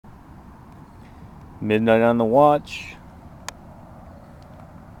Midnight on the watch.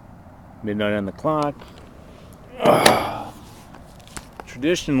 Midnight on the clock.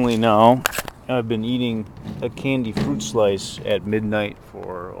 Traditionally now, I've been eating a candy fruit slice at midnight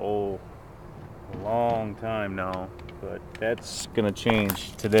for, a long time now. But that's gonna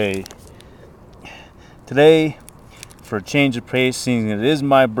change today. Today, for a change of pace, seeing it is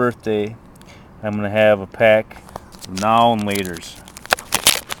my birthday, I'm gonna have a pack of now and laters.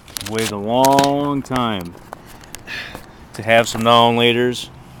 I've waited a long time to have some now and laters,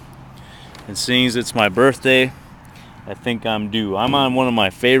 and seeing as it's my birthday, I think I'm due. I'm on one of my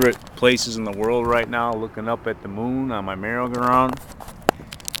favorite places in the world right now, looking up at the moon on my merry-go-round.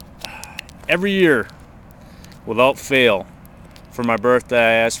 Every year, without fail, for my birthday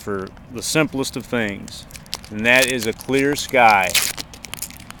I ask for the simplest of things, and that is a clear sky.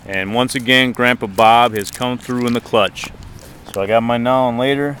 And once again, Grandpa Bob has come through in the clutch. So I got my now and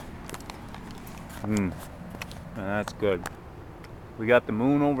later. That's good. We got the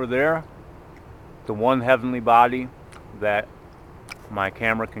moon over there, the one heavenly body that my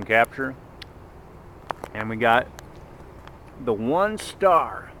camera can capture. And we got the one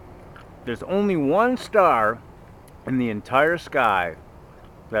star. There's only one star in the entire sky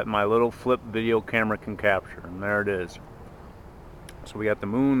that my little flip video camera can capture, and there it is. So we got the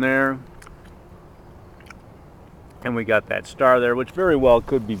moon there, and we got that star there, which very well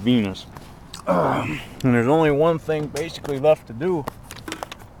could be Venus. And there's only one thing basically left to do,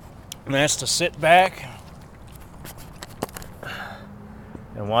 and that's to sit back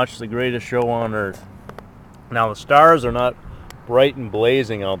and watch the greatest show on earth. Now, the stars are not bright and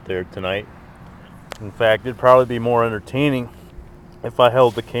blazing out there tonight. In fact, it'd probably be more entertaining if I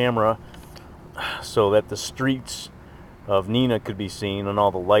held the camera so that the streets of Nina could be seen and all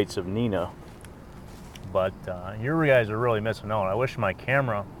the lights of Nina. But you guys are really missing out. I wish my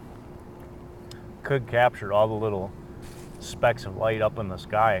camera could capture all the little specks of light up in the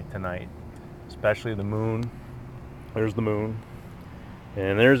sky tonight, especially the moon. There's the moon,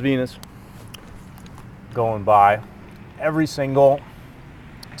 and there's Venus going by. Every single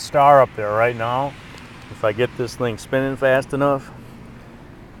star up there right now, if I get this thing spinning fast enough,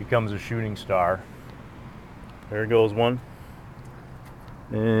 becomes a shooting star. There goes one,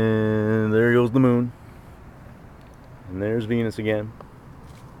 and there goes the moon, and there's Venus again.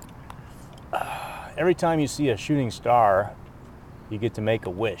 Every time you see a shooting star, you get to make a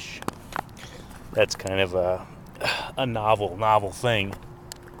wish. That's kind of a novel thing.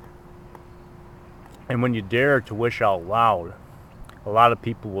 And when you dare to wish out loud, a lot of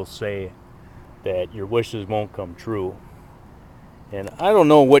people will say that your wishes won't come true. And I don't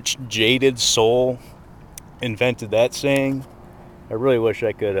know which jaded soul invented that saying. I really wish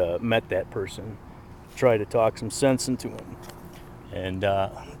I could have met that person, try to talk some sense into him, and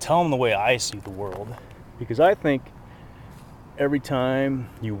tell him the way I see the world. Because I think every time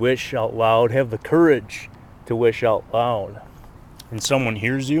you wish out loud, have the courage to wish out loud, and someone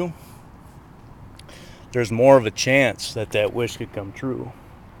hears you, there's more of a chance that that wish could come true.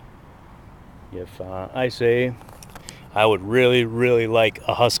 If I say I would really like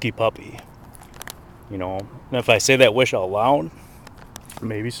a husky puppy, you know, and if I say that wish out loud,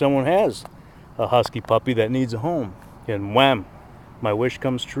 maybe someone has a husky puppy that needs a home, and wham, my wish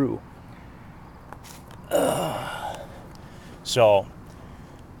comes true. So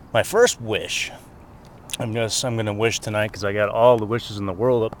my first wish, I'm gonna wish tonight, because I got all the wishes in the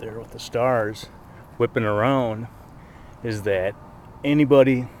world up there with the stars whipping around, is that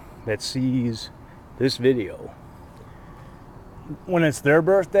anybody that sees this video, when it's their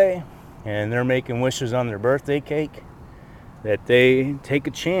birthday and they're making wishes on their birthday cake, that they take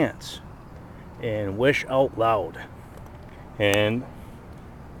a chance and wish out loud. And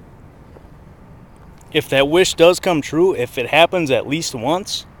if that wish does come true, if it happens at least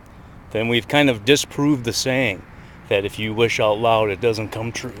once, then we've kind of disproved the saying that if you wish out loud, it doesn't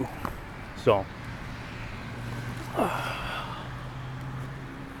come true. So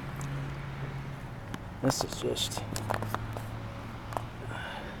this is just,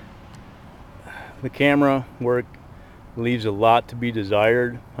 the camera work leaves a lot to be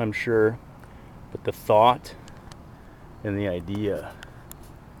desired, I'm sure, but the thought and the idea,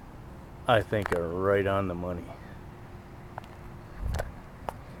 I think, are right on the money.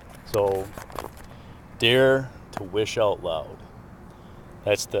 So dare to wish out loud.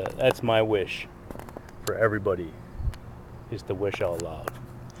 That's my wish for everybody, is to wish out loud.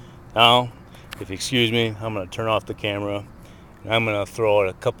 Now, if you excuse me, I'm going to turn off the camera, and I'm going to throw out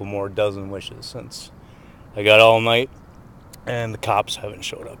a couple more dozen wishes, since I got all night and the cops haven't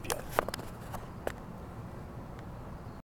showed up yet.